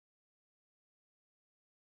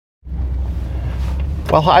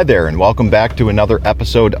Well, hi there, and welcome back to another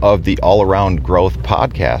episode of the All Around Growth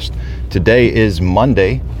Podcast. Today is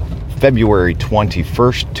Monday, February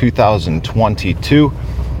 21st, 2022.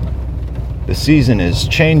 The season is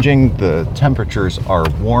changing, the temperatures are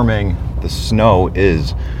warming, the snow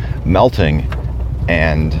is melting,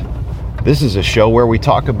 and this is a show where we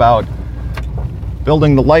talk about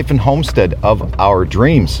building the life and homestead of our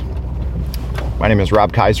dreams. My name is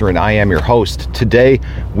Rob Kaiser and I am your host. Today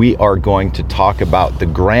we are going to talk about the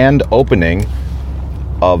grand opening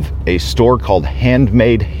of a store called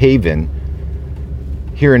Handmade Haven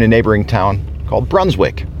here in a neighboring town called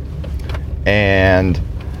Brunswick. And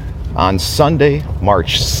on Sunday,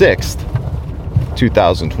 March 6th,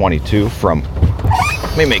 2022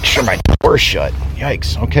 let me make sure my door's shut.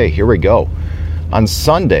 Yikes. Okay, here we go. On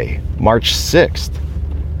Sunday, March 6th,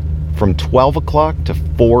 from 12 o'clock to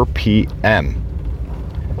 4 p.m.,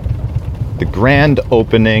 the grand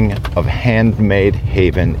opening of Handmade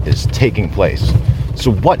Haven is taking place.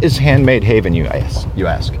 So what is Handmade Haven, you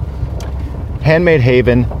ask? Handmade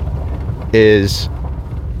Haven is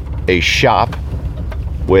a shop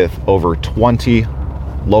with over 20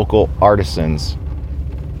 local artisans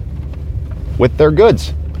with their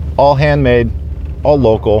goods, all handmade, all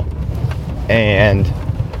local. And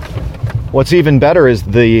what's even better is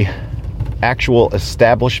the actual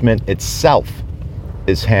establishment itself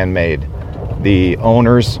is handmade. The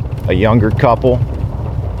owners, a younger couple,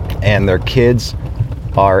 and their kids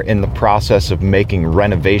are in the process of making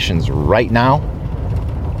renovations right now.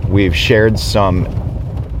 We've shared some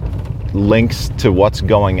links to what's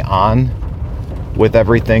going on with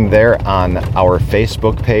everything there on our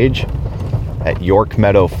Facebook page at York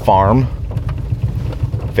Meadow Farm,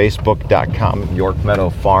 facebook.com, York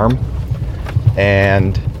Meadow Farm.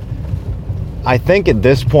 And I think at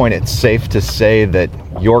this point it's safe to say that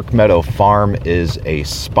York Meadow Farm is a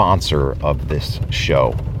sponsor of this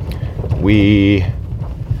show.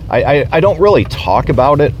 I don't really talk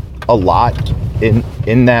about it a lot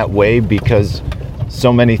in that way because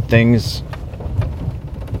so many things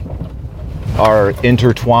are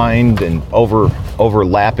intertwined and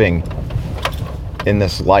overlapping in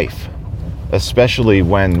this life, especially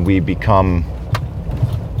when we become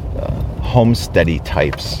homesteady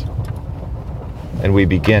types and we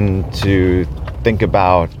begin to think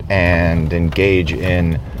about and engage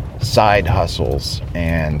in side hustles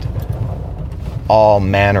and all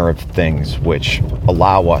manner of things which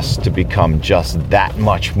allow us to become just that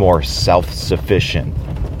much more self-sufficient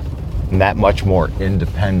and that much more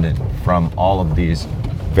independent from all of these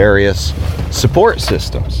various support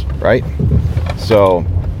systems, right? So,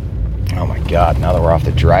 oh my God, now that we're off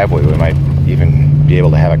the driveway, we might even be able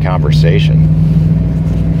to have a conversation.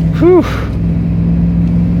 Whew.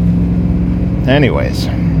 Anyways,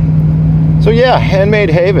 so yeah,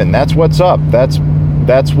 Handmade Haven, that's what's up. That's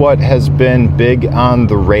what has been big on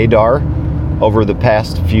the radar over the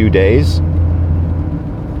past few days.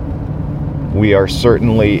 We are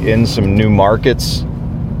certainly in some new markets.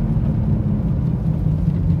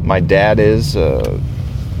 My dad is at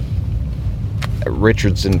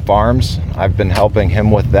Richardson Farms. I've been helping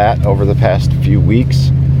him with that over the past few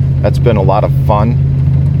weeks. That's been a lot of fun.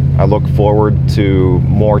 I look forward to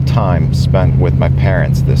more time spent with my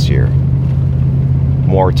parents this year.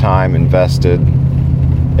 More time invested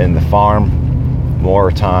in the farm,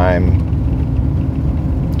 more time,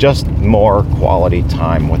 just more quality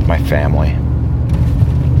time with my family.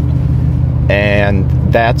 And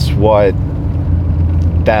that's what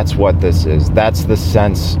this is. That's the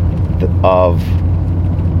sense of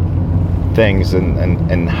things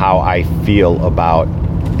and how I feel about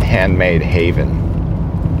Handmade Haven.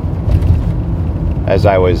 As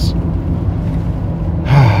I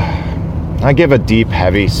give a deep,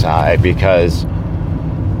 heavy sigh because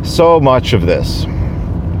so much of this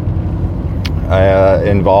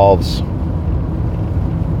involves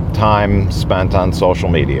time spent on social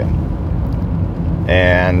media.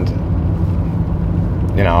 And,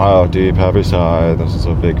 oh, deep, heavy sigh, this is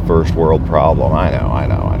a big first world problem. I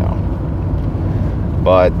know.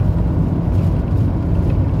 But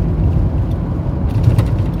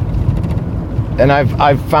and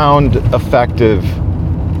I've found effective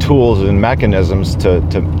tools and mechanisms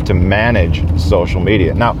to manage social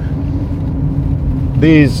media. Now,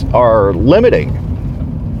 these are limiting,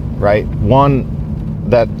 right? One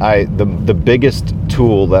that the biggest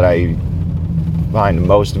tool that I find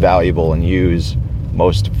most valuable and use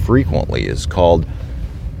most frequently is called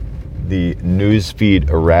the Newsfeed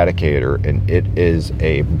Eradicator, and it is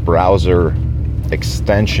a browser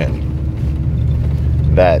extension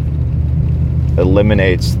that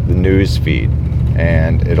eliminates the newsfeed,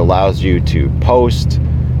 and it allows you to post,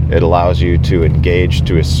 It allows you to engage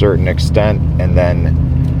to a certain extent, and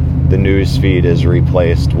then the news feed is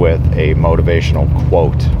replaced with a motivational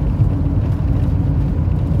quote.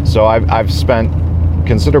 So I've spent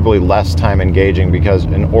considerably less time engaging, because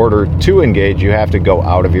in order to engage, you have to go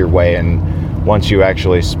out of your way, and once you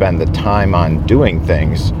actually spend the time on doing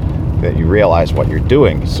things, that you realize what you're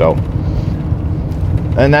doing. So,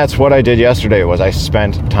 and that's what I did yesterday, was I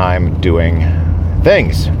spent time doing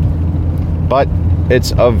things. But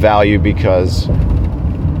it's of value because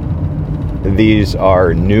these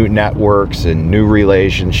are new networks and new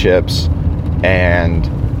relationships, and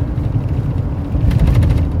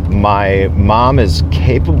my mom is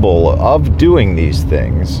capable of doing these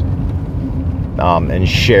things and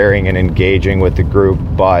sharing and engaging with the group,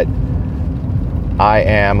 but I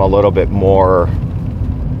am a little bit more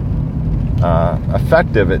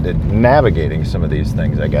effective at navigating some of these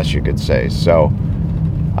things, I guess you could say. So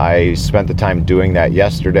I spent the time doing that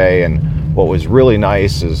yesterday, and what was really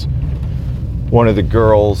nice is one of the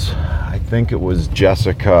girls, I think it was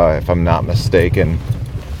Jessica, if I'm not mistaken,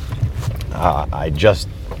 I just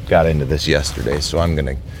got into this yesterday, so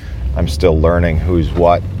I'm still learning who's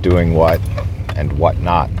what, doing what, and what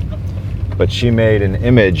not. But she made an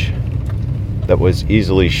image that was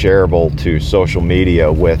easily shareable to social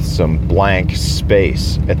media with some blank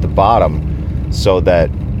space at the bottom, so that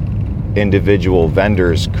individual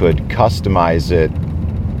vendors could customize it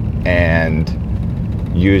and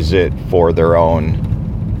use it for their own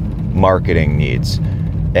marketing needs.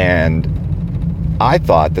 And I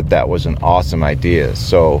thought that was an awesome idea.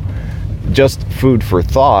 So just food for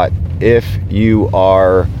thought, if you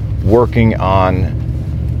are working on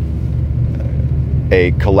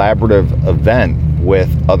a collaborative event with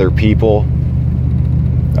other people,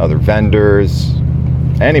 other vendors,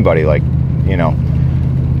 anybody, like, you know,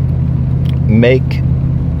 make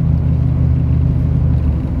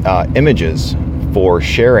images for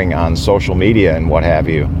sharing on social media and what have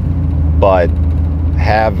you, but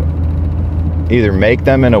either make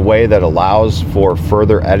them in a way that allows for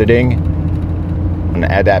further editing and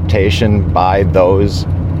adaptation by those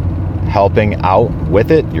helping out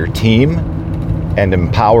with it, your team, and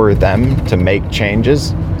empower them to make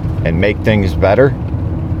changes and make things better.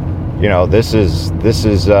 You know, this is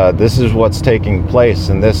what's taking place,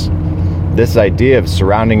 and this idea of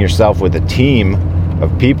surrounding yourself with a team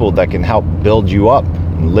of people that can help build you up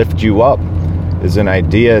and lift you up is an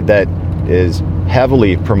idea that is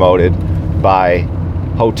heavily promoted by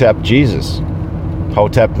Hotep Jesus,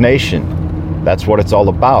 Hotep Nation. That's what it's all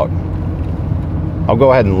about. I'll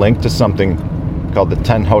go ahead and link to something called the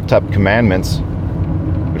 10 Hotep Commandments,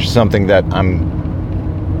 which is something that I'm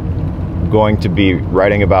going to be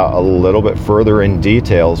writing about a little bit further in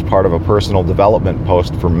detail as part of a personal development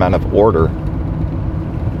post for Men of Order,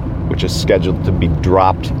 which is scheduled to be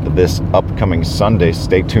dropped this upcoming Sunday.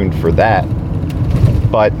 Stay tuned for that.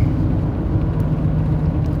 But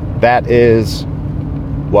that is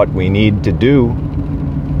what we need to do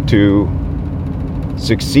to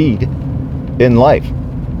succeed in life.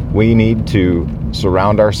 We need to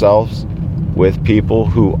surround ourselves with people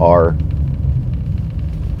who are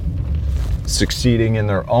succeeding in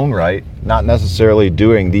their own right, not necessarily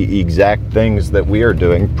doing the exact things that we are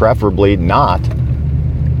doing, preferably not,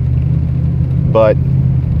 but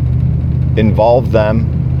involve them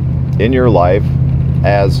in your life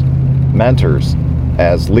as mentors,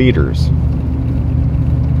 as leaders.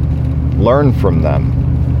 Learn from them.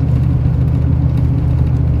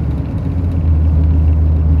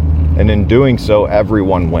 And in doing so,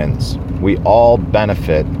 everyone wins. We all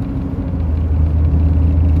benefit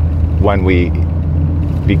when we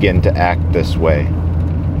begin to act this way.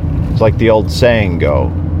 It's like the old saying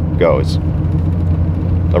goes,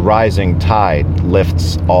 a rising tide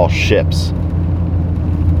lifts all ships,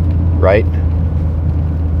 right?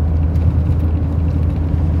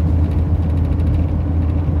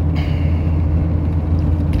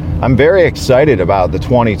 I'm very excited about the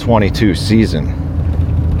 2022 season.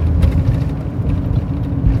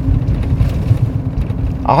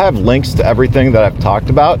 I'll have links to everything that I've talked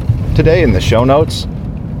about today in the show notes.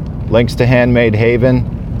 Links to Handmade Haven.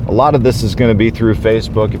 A lot of this is going to be through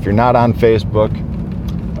Facebook. If you're not on Facebook,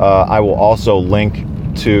 I will also link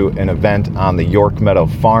to an event on the York Meadow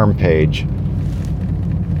Farm page,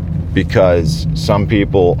 because some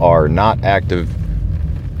people are not active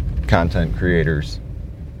content creators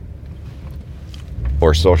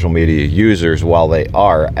or social media users while they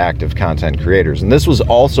are active content creators. And this was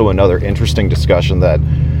also another interesting discussion that,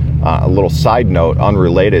 a little side note,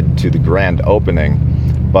 unrelated to the grand opening,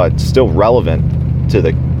 but still relevant to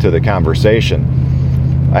the conversation.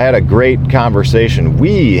 I had a great conversation.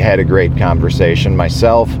 We had a great conversation,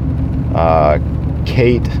 myself,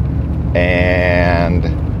 Kate,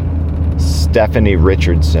 and Stephanie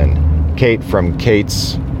Richardson. Kate from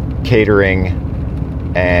Kate's Catering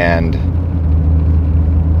and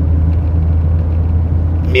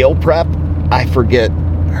Meal Prep. I forget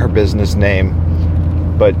her business name,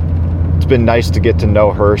 but it's been nice to get to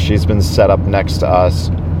know her. She's been set up next to us,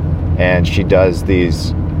 and she does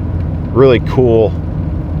these really cool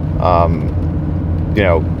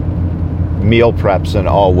meal preps in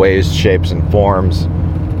all ways, shapes, and forms,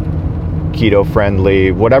 keto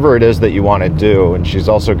friendly, whatever it is that you want to do. And she's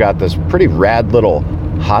also got this pretty rad little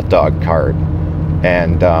hot dog cart.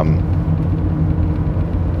 And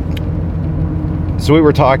so we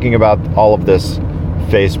were talking about all of this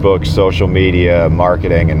Facebook, social media,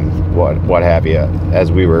 marketing, and what have you,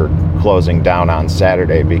 as we were closing down on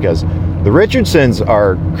Saturday, because the Richardsons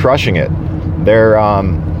are crushing it. They're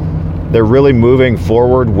really moving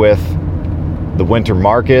forward with the winter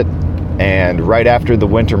market, and right after the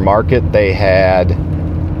winter market, they had,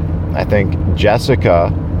 I think,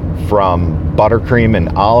 Jessica from Buttercream and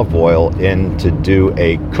Olive Oil in to do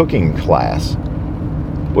a cooking class,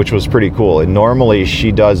 which was pretty cool. And normally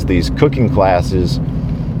she does these cooking classes.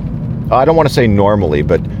 I don't want to say normally,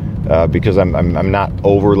 but because I'm not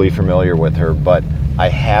overly familiar with her, but I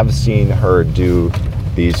have seen her do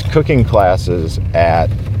these cooking classes at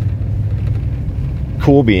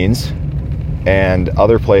Cool Beans and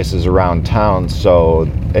other places around town.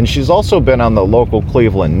 And she's also been on the local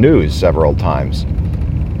Cleveland news several times.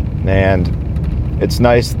 And it's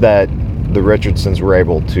nice that the Richardsons were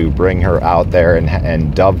able to bring her out there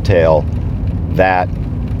and dovetail that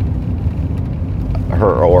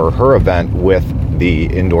her event with the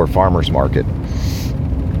indoor farmers market.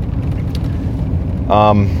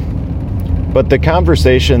 But the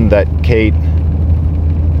conversation that Kate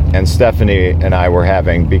and Stephanie and I were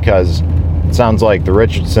having, because it sounds like the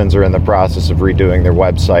Richardsons are in the process of redoing their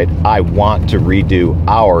website. I want to redo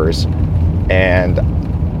ours, and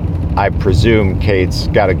I presume Kate's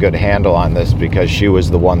got a good handle on this because she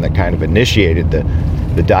was the one that kind of initiated the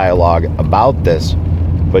dialogue about this.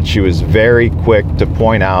 But she was very quick to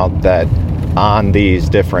point out that on these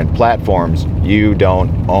different platforms, you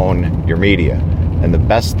don't own your media. And the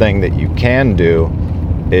best thing that you can do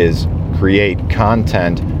is create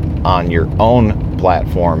content on your own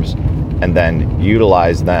platforms and then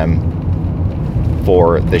utilize them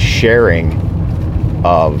for the sharing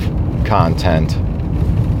of content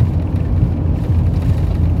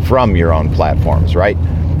from your own platforms, right?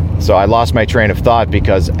 So I lost my train of thought,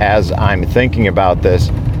 because as I'm thinking about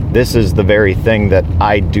this, this is the very thing that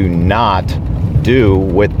I do not do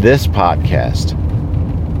with this podcast.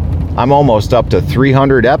 I'm almost up to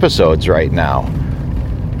 300 episodes right now.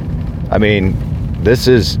 I mean, this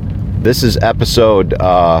is episode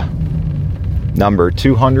number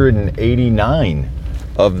 289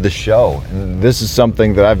 of the show. And this is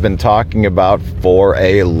something that I've been talking about for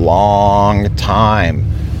a long time.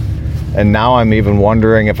 And now I'm even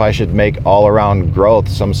wondering if I should make All Around Growth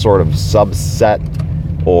some sort of subset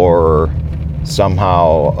or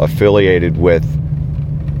somehow affiliated with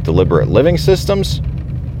Deliberate Living Systems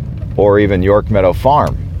or even York Meadow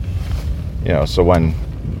Farm. So when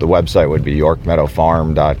the website would be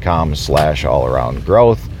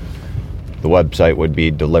yorkmeadowfarm.com/allaroundgrowth. The website would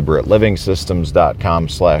be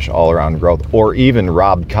deliberatelivingsystems.com/allaroundgrowth, or even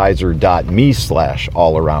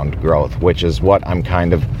robkaiser.me/allaroundgrowth, which is what I'm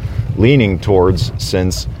kind of leaning towards,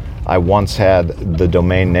 since I once had the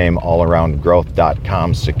domain name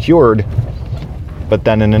allaroundgrowth.com secured, but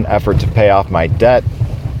then in an effort to pay off my debt,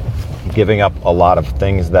 giving up a lot of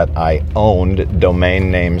things that I owned, domain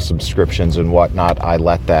name subscriptions and whatnot, I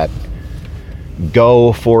let that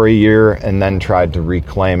go for a year and then tried to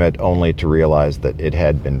reclaim it, only to realize that it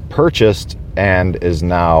had been purchased and is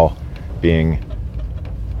now being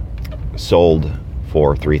sold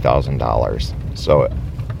for $3,000. So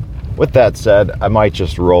with that said, I might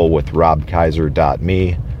just roll with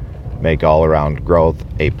robkaiser.me, make All Around Growth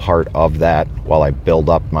a part of that while I build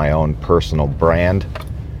up my own personal brand.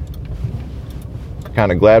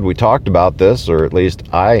 Kind of glad we talked about this, or at least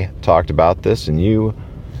I talked about this and you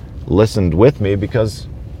listened with me, because,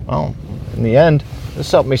 well, in the end, this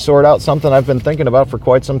helped me sort out something I've been thinking about for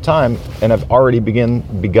quite some time, and I've already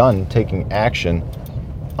begun taking action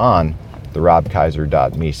on the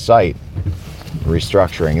robkaiser.me site,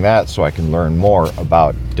 restructuring that so I can learn more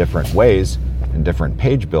about different ways and different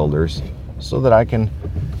page builders so that I can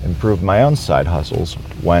improve my own side hustles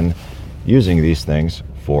when using these things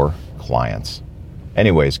for clients.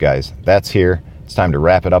 Anyways, guys, that's here. It's time to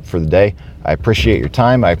wrap it up for the day. I appreciate your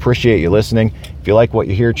time. I appreciate you listening. If you like what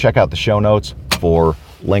you hear, check out the show notes for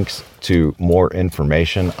links to more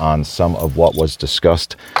information on some of what was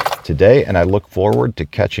discussed today. And I look forward to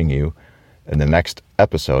catching you in the next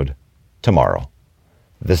episode tomorrow.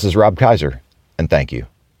 This is Rob Kaiser, and thank you.